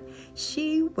Joseph,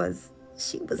 she was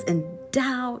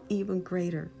endowed even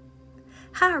greater.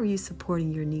 How are you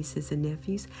supporting your nieces and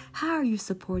nephews? How are you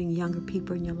supporting younger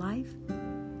people in your life?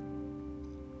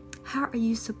 How are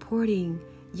you supporting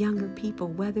younger people,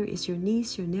 whether it's your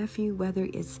niece, your nephew, whether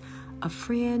it's a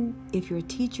friend, if you're a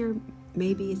teacher,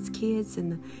 maybe it's kids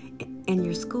in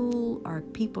your school or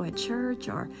people at church,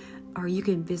 or you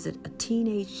can visit a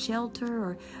teenage shelter,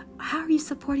 or how are you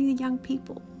supporting the young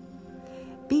people?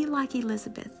 Be like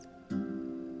Elizabeth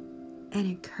and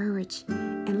encourage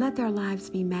and let their lives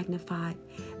be magnified.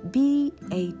 Be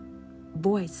a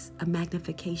voice of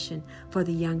magnification for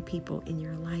the young people in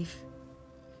your life.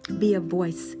 Be a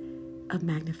voice of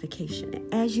magnification.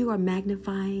 As you are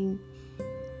magnifying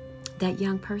that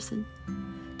young person,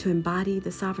 to embody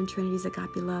the Sovereign Trinity's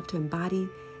agape love, to embody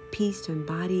peace, to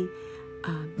embody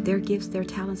their gifts, their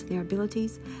talents, and their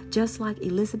abilities, just like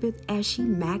Elizabeth, as she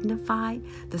magnified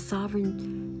the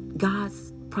sovereign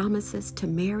God's promises to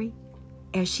Mary,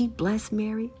 as she blessed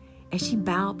Mary, as she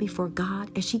bowed before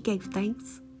God, as she gave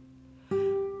thanks,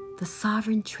 the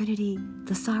Sovereign Trinity,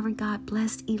 the sovereign God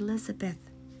blessed Elizabeth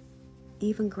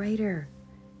even greater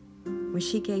when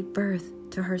she gave birth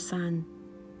to her son,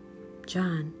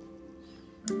 John.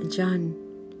 And John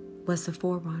was the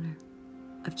forerunner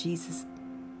of Jesus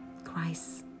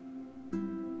Christ,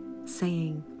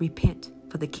 saying, repent,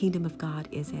 for the kingdom of God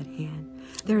is at hand.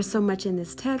 There is so much in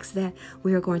this text that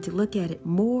we are going to look at it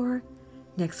more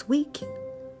next week.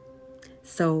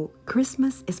 So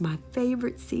Christmas is my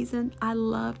favorite season. I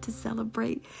love to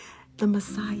celebrate the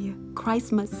Messiah.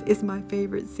 Christmas is my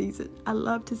favorite season. I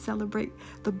love to celebrate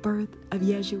the birth of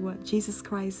Yeshua, Jesus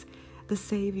Christ, the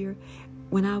Savior.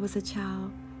 When I was a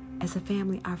child, as a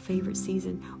family, our favorite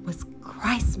season was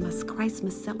Christmas.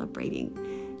 Christmas,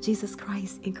 celebrating Jesus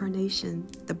Christ's incarnation,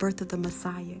 the birth of the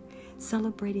Messiah,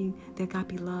 celebrating the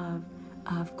agape love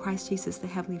of Christ Jesus, the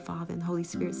Heavenly Father, and the Holy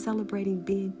Spirit, celebrating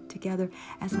being together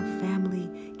as a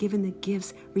family, giving the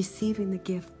gifts, receiving the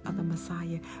gift of the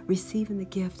Messiah, receiving the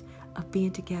gift of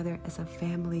being together as a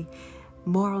family.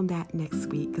 More on that next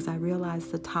week, because I realize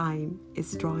the time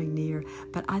is drawing near.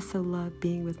 But I so love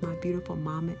being with my beautiful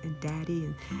mama and daddy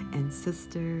and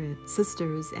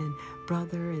sisters and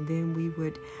brother. And then we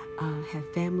would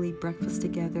have family breakfast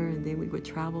together. And then we would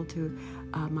travel to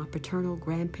my paternal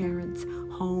grandparents'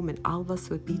 home. And all of us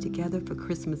would be together for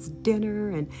Christmas dinner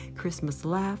and Christmas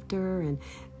laughter and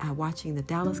watching the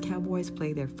Dallas Cowboys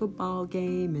play their football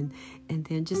game. And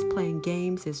then just playing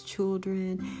games as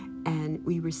children. And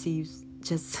we received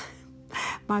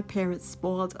my parents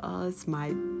spoiled us,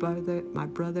 my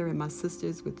brother and my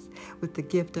sisters with the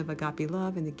gift of agape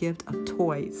love and the gift of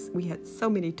toys. We had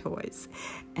so many toys.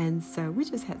 And so we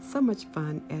just had so much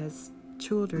fun as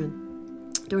children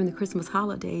during the Christmas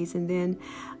holidays. And then,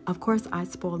 of course, I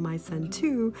spoiled my son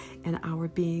too, and our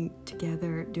being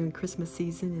together during Christmas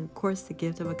season. And of course, the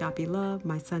gift of agape love.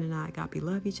 My son and I agape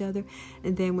love each other.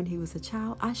 And then when he was a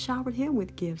child, I showered him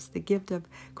with gifts, the gift of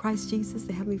Christ Jesus,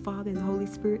 the Heavenly Father, and the Holy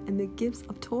Spirit, and the gifts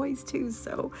of toys too.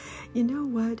 So, you know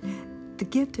what? The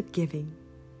gift of giving.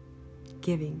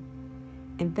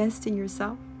 Invest in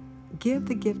yourself. Give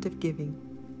the gift of giving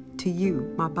to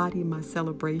you, my body, my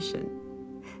celebration.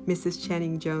 Mrs.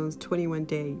 Channing Jones'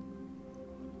 21-day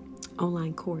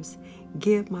online course.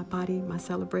 Give my body, my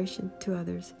celebration to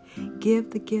others. Give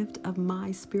the gift of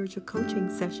my spiritual coaching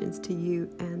sessions to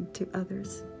you and to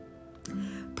others.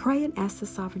 Pray and ask the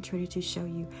Sovereign Trinity to show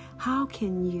you how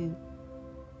can you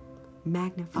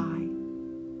magnify,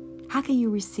 how can you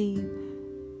receive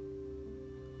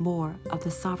more of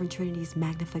the Sovereign Trinity's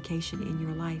magnification in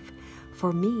your life.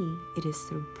 For me, it is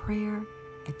through prayer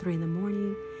at 3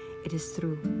 a.m. It is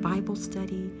through Bible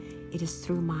study. It is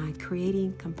through my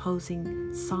creating,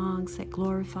 composing songs that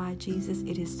glorify Jesus.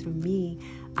 It is through me.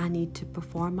 I need to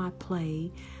perform my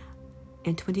play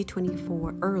in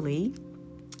 2024 early,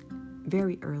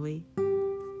 very early.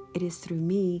 It is through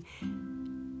me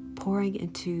pouring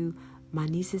into my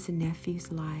nieces and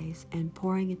nephews' lives and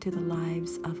pouring into the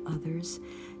lives of others.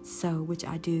 So, which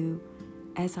I do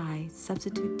as I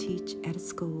substitute teach at a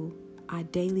school. I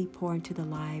daily pour into the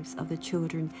lives of the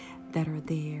children that are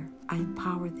there. I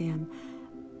empower them.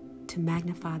 to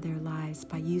magnify their lives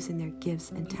by using their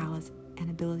gifts and talents and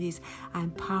abilities. I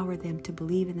empower them to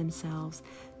believe in themselves,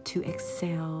 to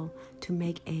excel, to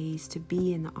make A's, to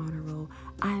be in the honor roll.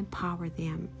 I empower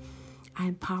them. I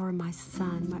empower my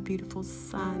son, my beautiful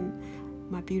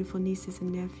nieces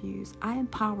and nephews. I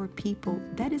empower people.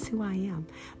 That is who I am.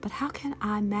 But how can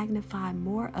I magnify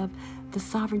more of the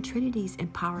Sovereign Trinity's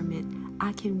empowerment?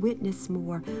 I can witness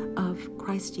more of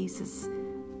Christ Jesus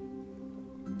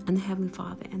and the Heavenly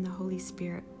Father and the Holy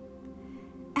Spirit.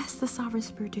 Ask the Sovereign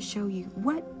Spirit to show you,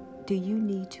 what do you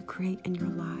need to create in your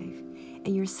life,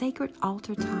 in your sacred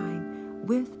altar time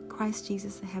with Christ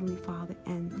Jesus, the Heavenly Father,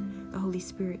 and the Holy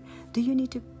Spirit? Do you need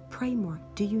to pray more?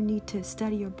 Do you need to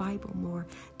study your Bible more?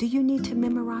 Do you need to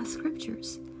memorize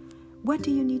scriptures? What do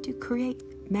you need to create?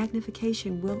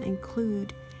 Magnification will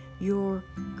include your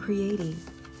creating.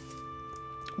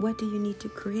 What do you need to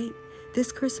create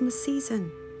this Christmas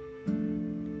season?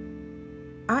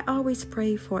 I always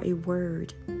pray for a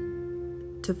word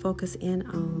to focus in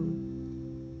on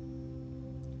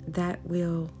that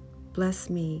will bless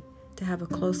me to have a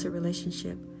closer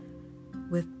relationship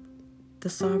with the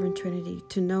Sovereign Trinity,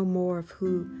 to know more of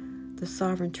who the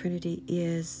Sovereign Trinity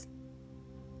is.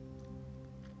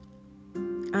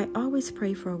 I always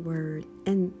pray for a word,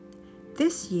 and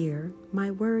this year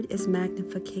my word is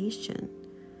magnification.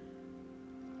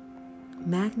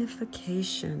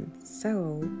 Magnification.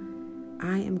 So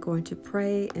I am going to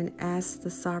pray and ask the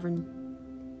Sovereign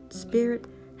Spirit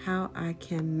how I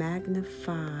can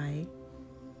magnify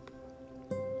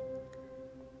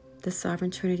the Sovereign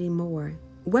Trinity more.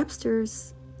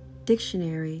 Webster's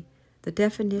dictionary, the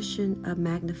definition of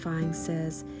magnifying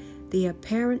says, the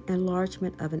apparent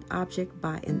enlargement of an object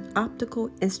by an optical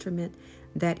instrument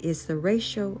that is the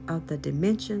ratio of the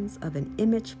dimensions of an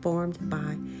image formed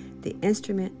by the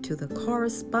instrument to the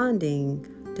corresponding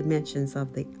dimensions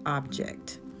of the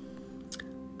object.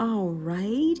 All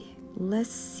right,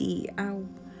 let's see.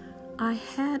 I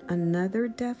had another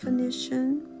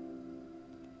definition.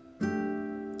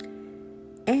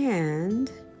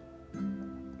 And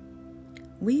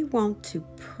we want to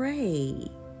pray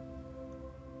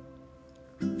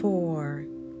for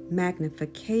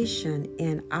magnification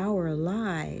in our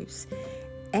lives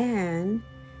and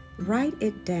write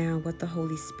it down what the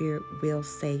Holy Spirit will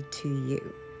say to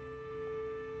you.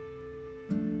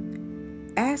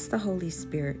 Ask the Holy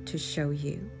Spirit to show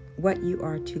you what you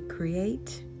are to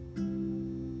create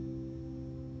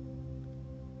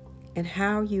and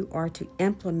how you are to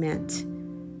implement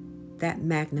that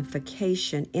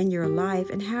magnification in your life,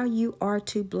 and how you are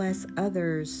to bless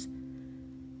others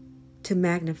to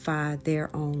magnify their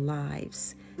own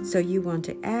lives. So you want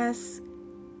to ask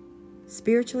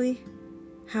spiritually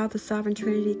how the Sovereign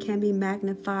Trinity can be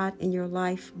magnified in your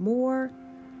life more.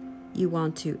 You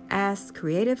want to ask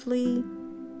creatively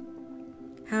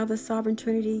how the Sovereign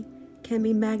Trinity can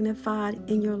be magnified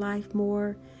in your life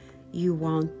more. You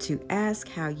want to ask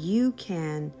how you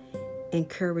can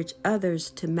encourage others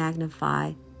to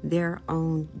magnify their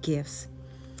own gifts.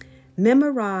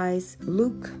 Memorize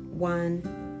Luke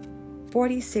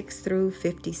 1:46 through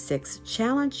 56.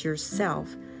 Challenge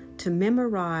yourself to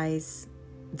memorize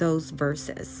those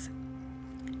verses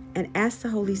and ask the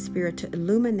Holy Spirit to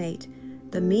illuminate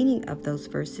the meaning of those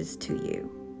verses to you.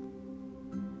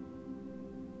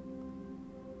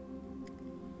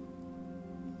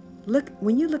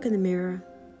 When you look in the mirror,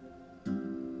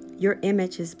 your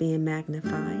image is being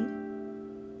magnified.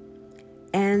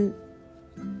 And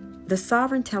the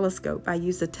Sovereign Telescope, I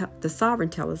use the Sovereign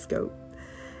Telescope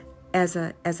as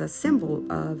a symbol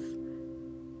of,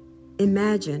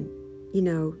 imagine,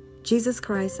 Jesus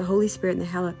Christ, the Holy Spirit,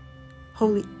 and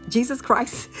Jesus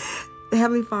Christ, the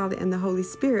Heavenly Father, and the Holy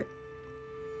Spirit.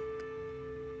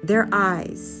 Their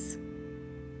eyes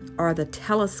are the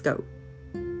telescope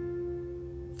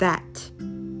that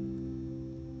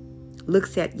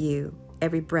looks at you,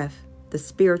 every breath, the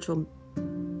spiritual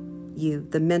you,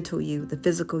 the mental you, the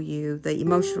physical you, the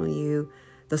emotional you,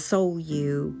 the soul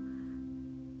you,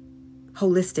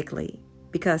 holistically,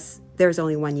 because there's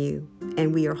only one you,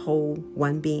 and we are whole,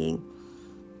 one being.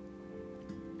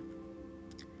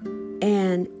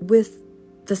 And with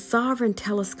the Sovereign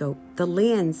Telescope, the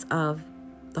lens of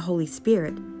the Holy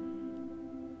Spirit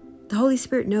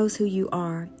knows who you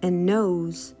are and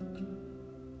knows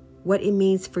what it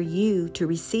means for you to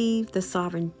receive the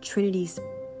Sovereign Trinity's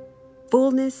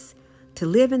fullness, to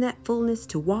live in that fullness,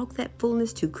 to walk that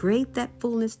fullness, to create that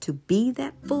fullness, to be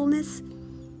that fullness.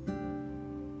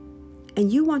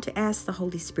 And you want to ask the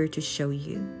Holy Spirit to show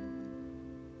you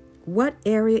what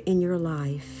area in your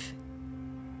life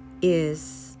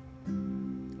is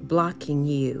blocking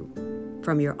you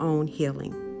from your own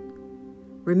healing.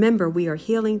 Remember, we are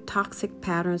healing toxic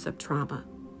patterns of trauma.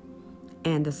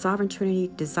 And the Sovereign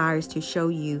Trinity desires to show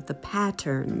you the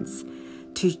patterns,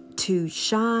 to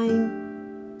shine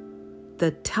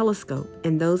the telescope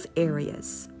in those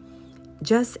areas.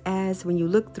 Just as when you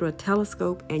look through a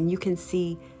telescope and you can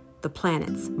see the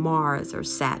planets, Mars or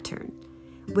Saturn.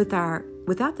 Without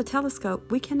the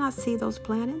telescope, we cannot see those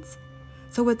planets.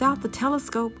 So without the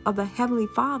telescope of the Heavenly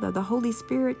Father, the Holy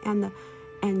Spirit, and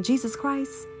Jesus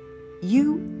Christ,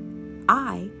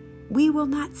 we will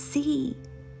not see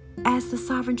as the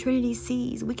Sovereign Trinity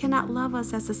sees. We cannot love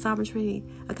us as the Sovereign Trinity,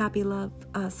 agape love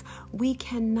us. We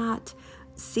cannot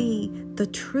see the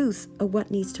truth of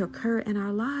what needs to occur in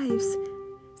our lives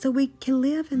so we can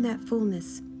live in that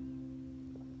fullness.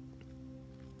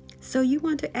 So you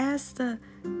want to ask the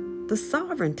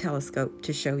Sovereign Telescope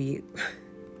to show you.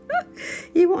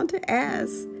 You want to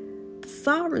ask the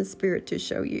Sovereign Spirit to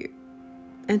show you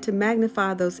and to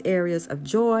magnify those areas of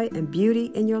joy and beauty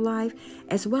in your life,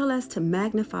 as well as to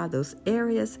magnify those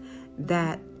areas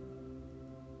that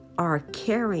are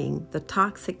carrying the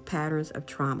toxic patterns of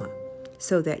trauma,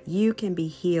 so that you can be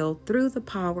healed through the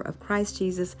power of Christ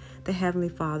Jesus, the Heavenly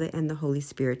Father, and the Holy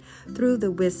Spirit, through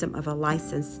the wisdom of a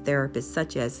licensed therapist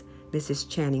such as Mrs.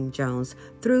 Channing Jones,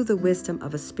 through the wisdom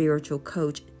of a spiritual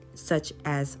coach such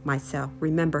as myself.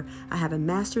 Remember, I have a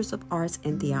Master's of Arts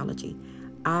in Theology.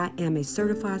 I am a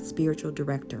certified spiritual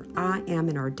director. I am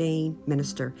an ordained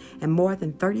minister. And more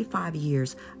than 35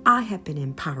 years, I have been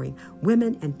empowering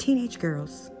women and teenage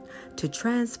girls to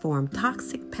transform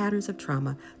toxic patterns of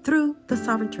trauma through the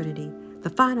Sovereign Trinity,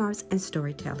 the fine arts, and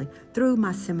storytelling, through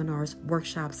my seminars,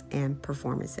 workshops, and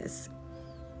performances.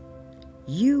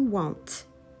 You want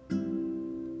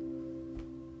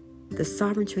the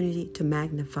Sovereign Trinity to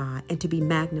magnify and to be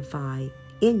magnified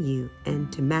in you,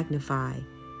 and to magnify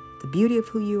the beauty of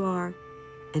who you are,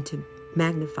 and to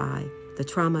magnify the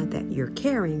trauma that you're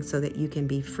carrying so that you can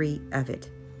be free of it.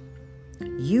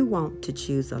 You want to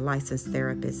choose a licensed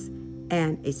therapist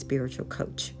and a spiritual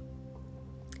coach.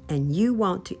 And you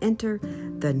want to enter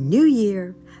the new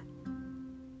year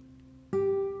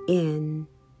in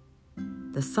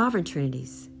the Sovereign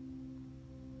Trinity's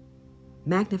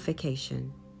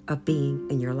magnification of being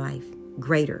in your life.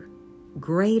 Greater,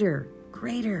 greater,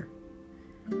 greater.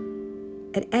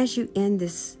 And as you end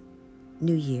this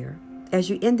new year, as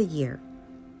you end the year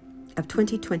of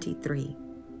 2023,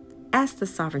 ask the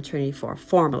Sovereign Trinity for a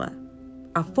formula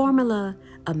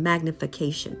of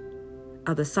magnification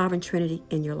of the Sovereign Trinity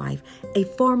in your life, a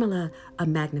formula of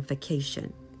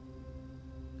magnification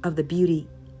of the beauty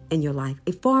in your life,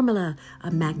 a formula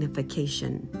of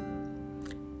magnification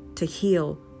to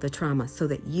heal the trauma so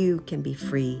that you can be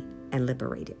free and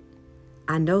liberated.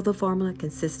 I know the formula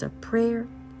consists of prayer,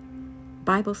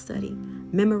 Bible study,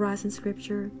 memorizing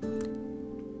scripture,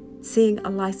 seeing a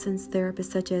licensed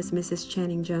therapist such as Mrs.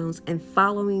 Channing Jones, and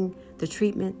following the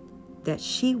treatment that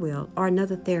she will, or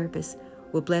another therapist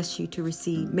will bless you to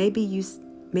receive. Maybe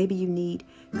you need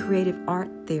creative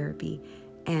art therapy,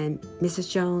 and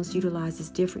Mrs. Jones utilizes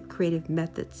different creative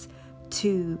methods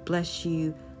to bless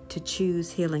you to choose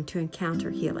healing, to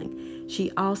encounter healing. She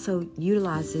also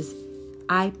utilizes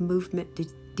eye movement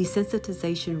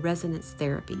desensitization resonance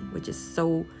therapy, which is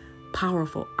so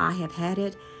powerful. I have had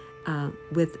it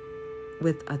with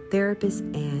a therapist,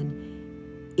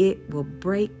 and it will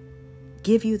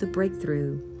give you the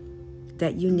breakthrough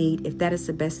that you need, if that is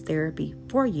the best therapy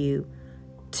for you,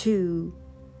 to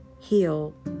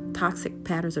heal toxic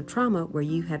patterns of trauma where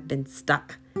you have been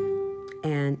stuck.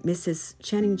 And Mrs.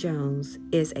 Channing Jones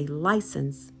is a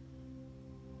licensed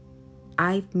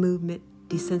eye movement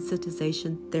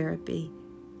desensitization therapy.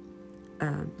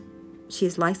 She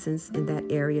is licensed in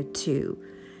that area too.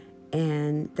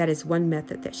 And that is one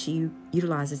method that she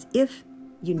utilizes if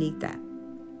you need that.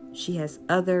 She has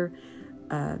other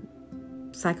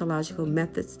psychological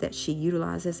methods that she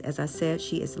utilizes. As I said,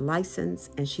 she is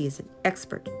licensed and she is an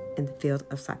expert in the field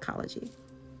of psychology.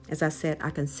 As I said,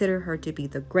 I consider her to be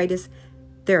the greatest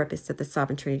therapist that the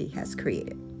Sovereign Trinity has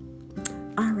created.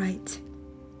 All right.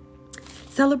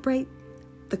 Celebrate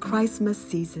the Christmas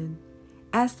season.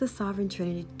 Ask the Sovereign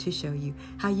Trinity to show you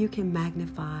how you can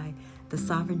magnify the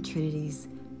Sovereign Trinity's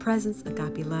presence,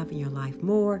 agape love in your life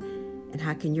more, and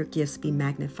how can your gifts be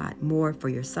magnified more for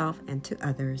yourself and to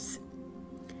others.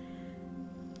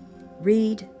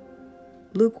 Read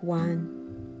Luke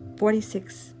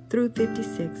 1:46 through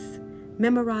 56.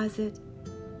 Memorize it.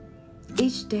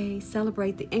 Each day,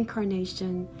 celebrate the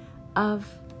incarnation of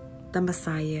the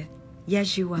Messiah,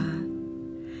 Yeshua.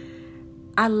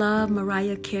 I love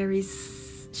Mariah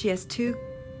Carey's. She has 2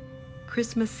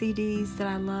 Christmas CDs that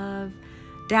I love.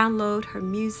 Download her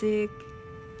music.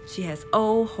 She has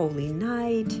Oh Holy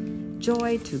Night,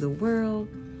 Joy to the World,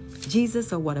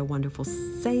 Jesus, oh what a wonderful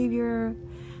Savior.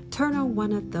 Turn on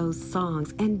one of those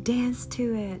songs and dance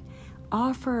to it.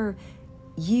 Offer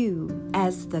you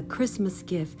as the Christmas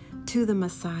gift to the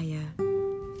Messiah.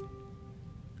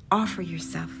 Offer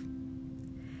yourself.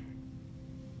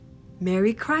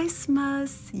 Merry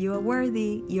Christmas. You are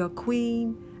worthy. You're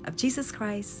queen of Jesus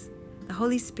Christ, the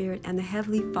Holy Spirit, and the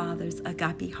Heavenly Father's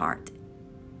agape heart.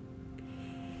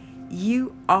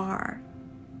 You are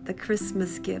the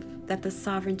Christmas gift that the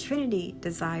Sovereign Trinity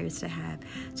desires to have.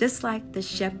 Just like the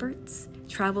shepherds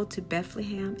traveled to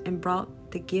Bethlehem and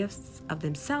brought the gifts of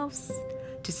themselves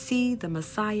to see the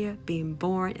Messiah being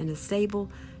born in a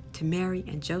stable to Mary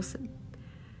and Joseph.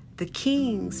 The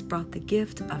kings brought the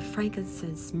gift of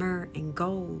frankincense, myrrh, and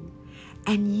gold.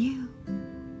 And you,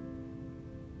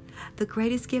 the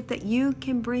greatest gift that you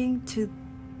can bring to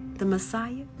the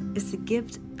Messiah is the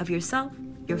gift of yourself,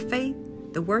 your faith,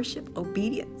 the worship,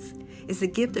 obedience. It's the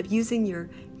gift of using your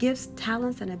gifts,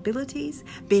 talents, and abilities,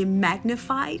 being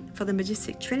magnified for the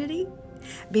majestic Trinity,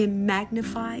 being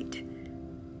magnified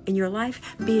in your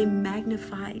life, being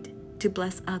magnified to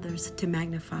bless others, to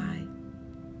magnify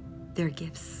their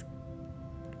gifts.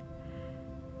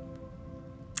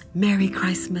 Merry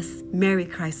Christmas, Merry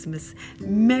Christmas,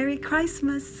 Merry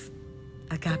Christmas,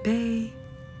 Agape.